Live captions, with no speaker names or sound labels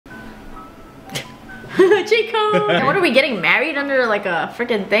Chico! And what are we getting married under like a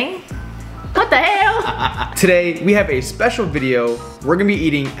freaking thing? What the hell? Today we have a special video. We're gonna be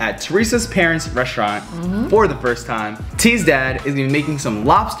eating at Teresa's parents' restaurant for the first time. T's dad is gonna be making some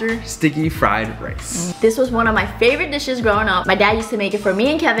lobster sticky fried rice. This was one of my favorite dishes growing up. My dad used to make it for me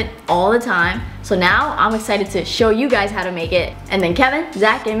and Kevin all the time. So now I'm excited to show you guys how to make it. And then Kevin,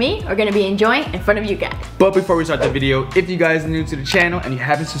 Zach, and me are gonna be enjoying in front of you guys. But before we start the video, if you guys are new to the channel and you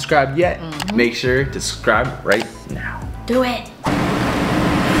haven't subscribed yet, make sure to subscribe right now. Do it.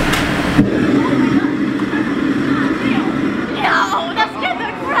 Yo, that scared the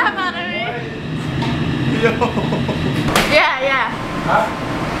crap out of me. Yo. Yeah.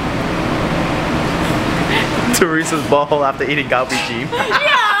 Teresa's ball after eating galbi.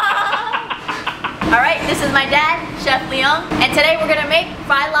 Alright, this is my dad, Chef Leon, and today we're gonna make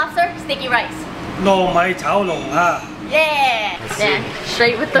fried lobster sticky rice. 糯米炒龍蝦。 Yeah! Then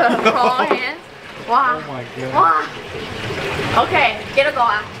straight with the raw hands. Wow. Oh my god. Wow. Okay, get a go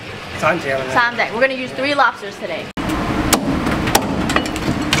out. 三隻啦。 We're gonna use 3 lobsters today.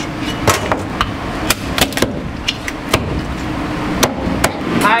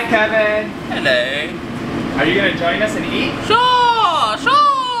 Hi, Kevin. Hello. Are you gonna join us and eat? Sure.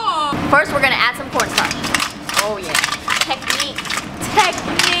 First, we're gonna add some cornstarch. Oh yeah. Technique.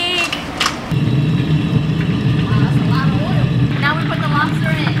 Wow, that's a lot of oil. Now we put the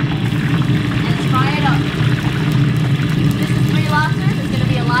lobster in and fry it up. This is 3 lobsters. It's gonna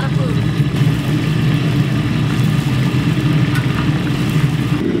be a lot of food.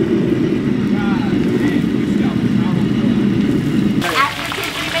 After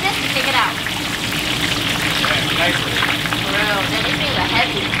 2-3 minutes, take it out. Bro, that makes me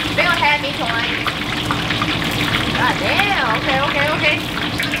heavy. Big on heavy, Toine. God damn. Okay.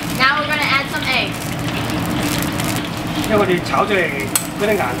 Now we're gonna add some eggs. 因為佢哋炒出嚟嗰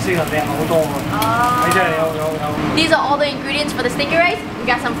啲顏色係靚好多喎。你真係有。 These are all the ingredients for the sticky rice. We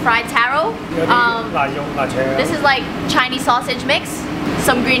got some fried taro. 有啲辣肉辣腸。 This is like Chinese sausage mix.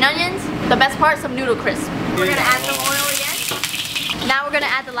 Some green onions. The best part, some noodle crisp. We're gonna add some oil again. Now we're gonna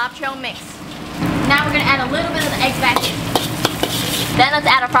add the lobster mix. Now we're gonna add a little bit of the eggs back in. Then let's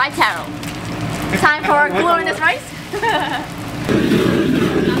add a fried taro. Time for glutinous rice.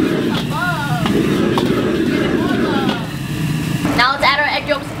 Now let's add our egg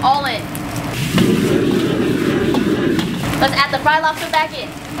yolks all in. Let's add the fried lobster back in.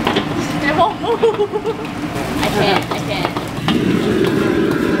 It won't move. I can't.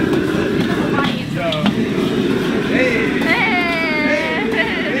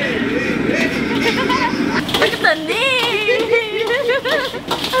 Look at the knee.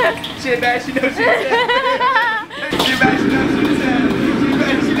 She knows she said.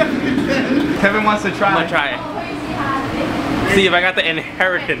 Kevin wants to try. I'm gonna try it. See if I got the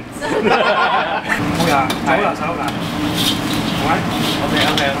inheritance. 好呀，炒㗎。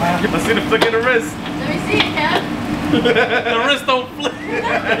Okay. Let's see the flick of the wrist. Let me see it, Kev. The wrist don't flick.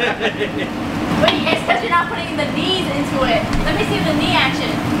 Wait, it's because you're not putting the knees into it. Let me see the knee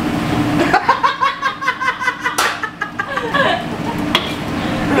action.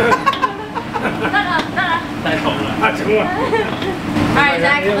 No. Alright,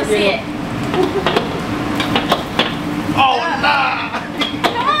 Zach, let's see it. Oh, nah.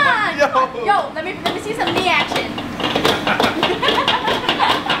 Come on. Yo, let me see some knee action.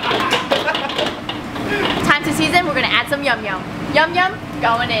 Time to season, we're gonna add some yum yum. Yum yum,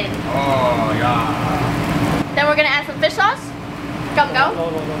 going in. Oh, yeah. Then we're gonna add some fish sauce. Go.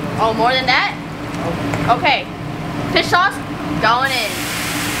 Oh, more than that? Okay. Fish sauce, going in.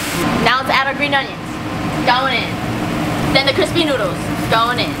 Now let's add our green onions. Going in. Then the crispy noodles,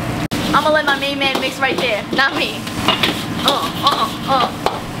 going in. I'm gonna let my main man mix right there, not me.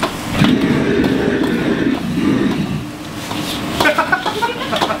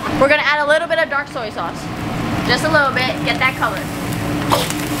 We're gonna add a little bit of dark soy sauce. Just a little bit, get that color.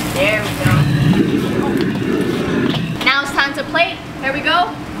 There we go. Now it's time to plate. Here we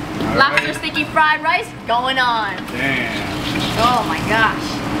go. Lobster sticky fried rice going on. Damn. Oh my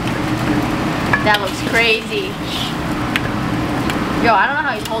gosh. That looks crazy. Yo, I don't know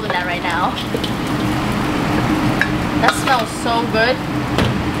how he's holding that right now. That smells so good.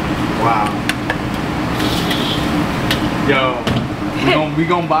 Wow. Yo, we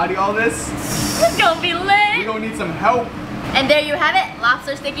gonna body all this? It's gonna be lit. We gonna need some help. And there you have it,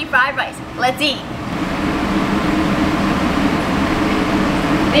 lobster sticky fried rice. Let's eat.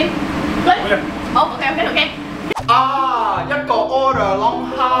 Good? Oh, okay. 一個 order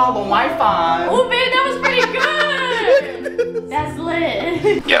龍蝦糯米飯. Oh man, that was pretty good. That's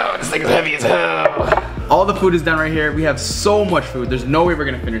lit. Yo, this thing's heavy as hell. All the food is done right here. We have so much food. There's no way we're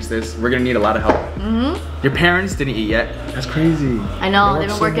gonna finish this. We're gonna need a lot of help. Your parents didn't eat yet. That's crazy. I know, They they've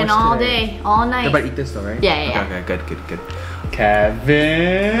been worked so working much all today. day, all night. Everybody eat this though, right? Yeah. Okay, good.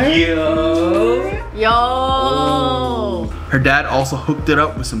 Kevin. Yo. Her dad also hooked it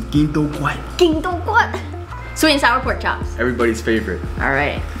up with some ginto guat. Sweet and sour pork chops. Everybody's favorite. All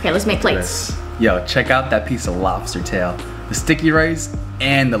right. Okay, let's make plates. Yo, check out that piece of lobster tail. The sticky rice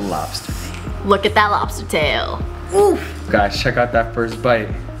and the lobster. Look at that lobster tail. Oof. Guys, check out that first bite.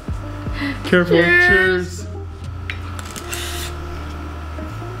 Careful. Cheers.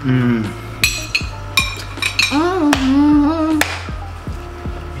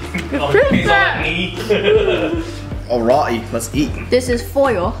 Alrighty, let's eat. This is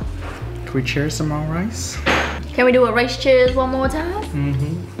foil. Can we cheers some more rice? Can we do a rice cheers one more time?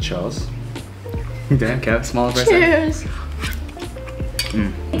 Cheers. Damn, Kev, smallest rice. Cheers.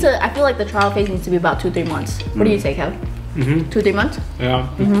 I feel like the trial phase needs to be about 2-3 months. What do you say, Kev? 2-3 months? Yeah.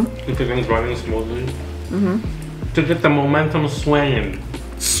 If everything's running smoothly. To get the momentum swinging.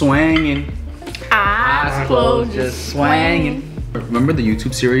 Swangin'. Eyes closed, just swanging. Remember the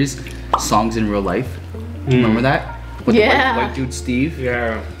YouTube series, Songs in Real Life? Remember that? With the white dude, Steve?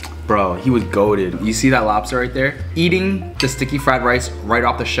 Yeah. Bro, he was goated. You see that lobster right there? Eating the sticky fried rice right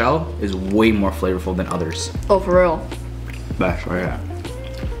off the shell is way more flavorful than others. Oh, for real? That's where at.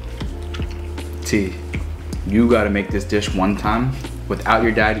 T, you gotta make this dish one time without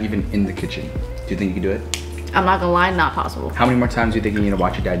your dad even in the kitchen. Do you think you can do it? I'm not gonna lie, not possible. How many more times do you think you need to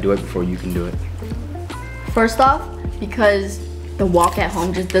watch your dad do it before you can do it? First off, because the walk at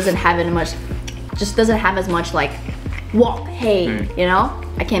home just doesn't have as much like walk, hey, you know?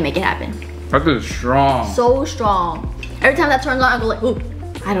 I can't make it happen. That is strong. So strong. Every time that turns on, I go like, ooh,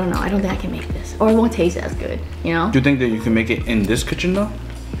 I don't know, I don't think I can make this. Or it won't taste as good, you know? Do you think that you can make it in this kitchen though?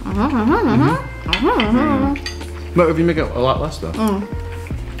 But if you make it a lot less though?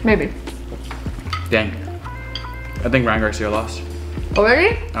 Maybe. Dang. I think Ryan Garcia lost.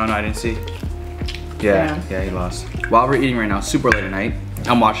 Already? Oh no, I didn't see. Yeah, he lost. While we're eating right now, super late at night,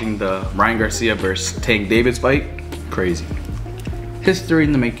 I'm watching the Ryan Garcia versus Tank David's fight. Crazy. History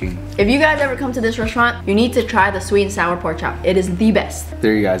in the making. If you guys ever come to this restaurant, you need to try the sweet and sour pork chop. It is the best.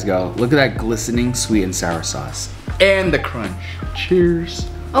 There you guys go. Look at that glistening sweet and sour sauce. And the crunch. Cheers.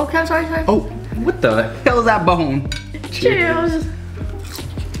 Oh, okay, sorry. Oh, what the hell is that bone? Cheers.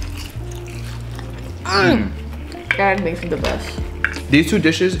 God makes it the best. These two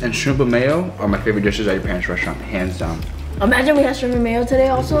dishes and shrimp and mayo are my favorite dishes at your parents' restaurant, hands down. Imagine we had shrimp and mayo today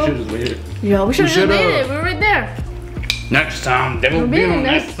also. We should just wait it. Yeah, we should have just made it. We were right there. Next time, there will be no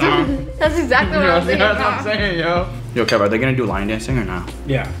next time. That's exactly what I'm saying. That's what I'm saying, yo. Yo, Kev, are they gonna do line dancing or not?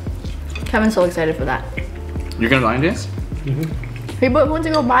 Yeah. Kevin's so excited for that. You're gonna line dance? He went to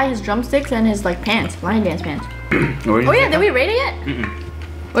go buy his drumsticks and his like pants, line dance pants. Oh yeah, did we rate it yet?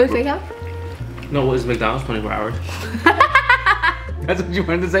 What do you think, Kev? No, it's McDonald's 24 hours. That's what you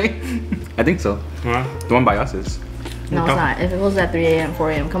wanted to say? I think so. Huh? The one by us is. No, it's not. If it was at 3 a.m.,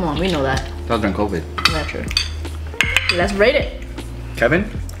 4 a.m., come on, we know that. That was during COVID. That's true. Let's rate it. Kevin,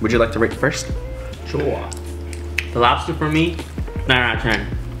 would you like to rate first? Sure. The lobster for me, 9 out of 10.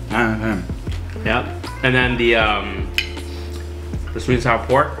 9 out of 10. Yep. And then the sweet and sour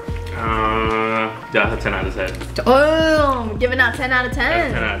pork, yeah, that's a 10 out of 10. Oh, giving out 10 out of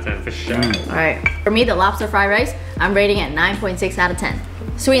 10. That's 10 out of 10 for sure. All right. For me, the lobster fried rice, I'm rating it 9.6 out of 10.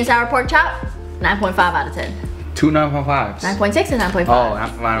 Sweet and sour pork chop, 9.5 out of 10. 2 9.5s. 9.6 and 9.5. Oh,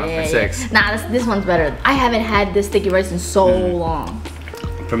 9.6. Nah, this one's better. I haven't had this sticky rice in so long.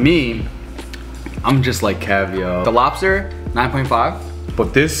 For me, I'm just like Kev, yo. The lobster, 9.5.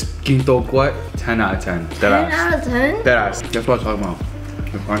 But this ginto guat, 10 out of 10. 10 out of 10? Deadass. That's what I'm talking about.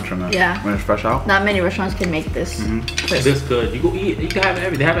 The crunch on it. Yeah. When it's fresh out. Not many restaurants can make this. It's this good. You go eat, you can have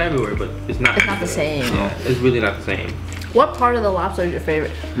it they have it everywhere, but it's not. It's not the same. Yeah, it's really not the same. What part of the lobster is your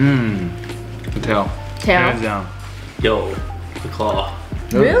favorite? The tail. Tail? Hands down. Yo, the claw.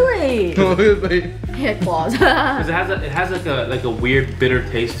 Really? Really? Yeah, claws. Cause it has like a weird bitter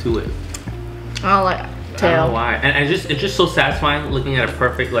taste to it. I don't like tail. I don't know why. And it's just so satisfying looking at a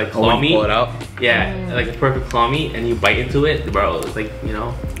perfect like claw when you meat. pull it out? Yeah, like a perfect claw meat and you bite into it, bro. It's like, you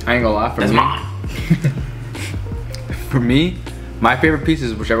know. I ain't gonna lie, for That's me. mine. For me, my favorite piece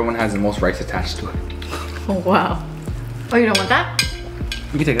is whichever one has the most rice attached to it. Oh, wow. Oh, you don't want that?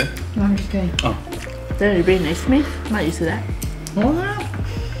 You can take it. No, I'm just kidding. Oh. They're being nice to me. I'm not used to that. What?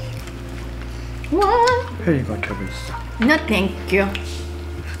 What? Here you go, Travis. No, thank you.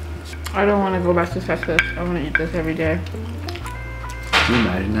 I don't want to go back to Texas. I want to eat this every day. Can you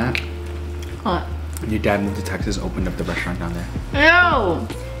imagine that? What? Your dad moved to Texas, opened up the restaurant down there. Ew!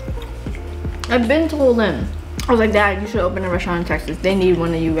 I've been told him. I was like, Dad, you should open a restaurant in Texas. They need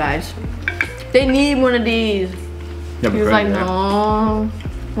one of you guys. They need one of these. He was like, no.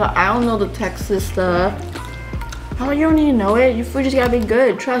 Well, I don't know the Texas stuff. Oh, you don't need to know it. Your food just gotta be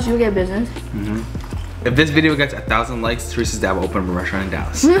good. Trust, you'll get business. If this video gets 1,000 likes, Teresa's dad will open a restaurant in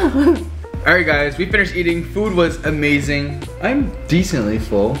Dallas. Alright guys, we finished eating. Food was amazing. I'm decently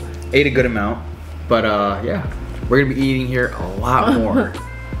full. Ate a good amount. But yeah, we're gonna be eating here a lot more.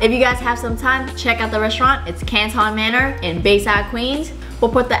 If you guys have some time, check out the restaurant. It's Canton Manor in Bayside, Queens.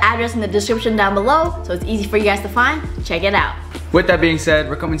 We'll put the address in the description down below so it's easy for you guys to find. Check it out. With that being said,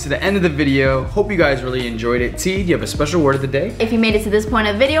 we're coming to the end of the video. Hope you guys really enjoyed it. T, do you have a special word of the day? If you made it to this point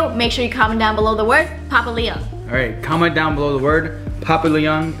of the video, make sure you comment down below the word Papa Leon. Alright, comment down below the word Papa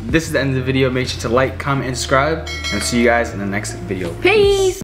Leon. This is the end of the video. Make sure to like, comment, and subscribe. And I'll see you guys in the next video. Peace.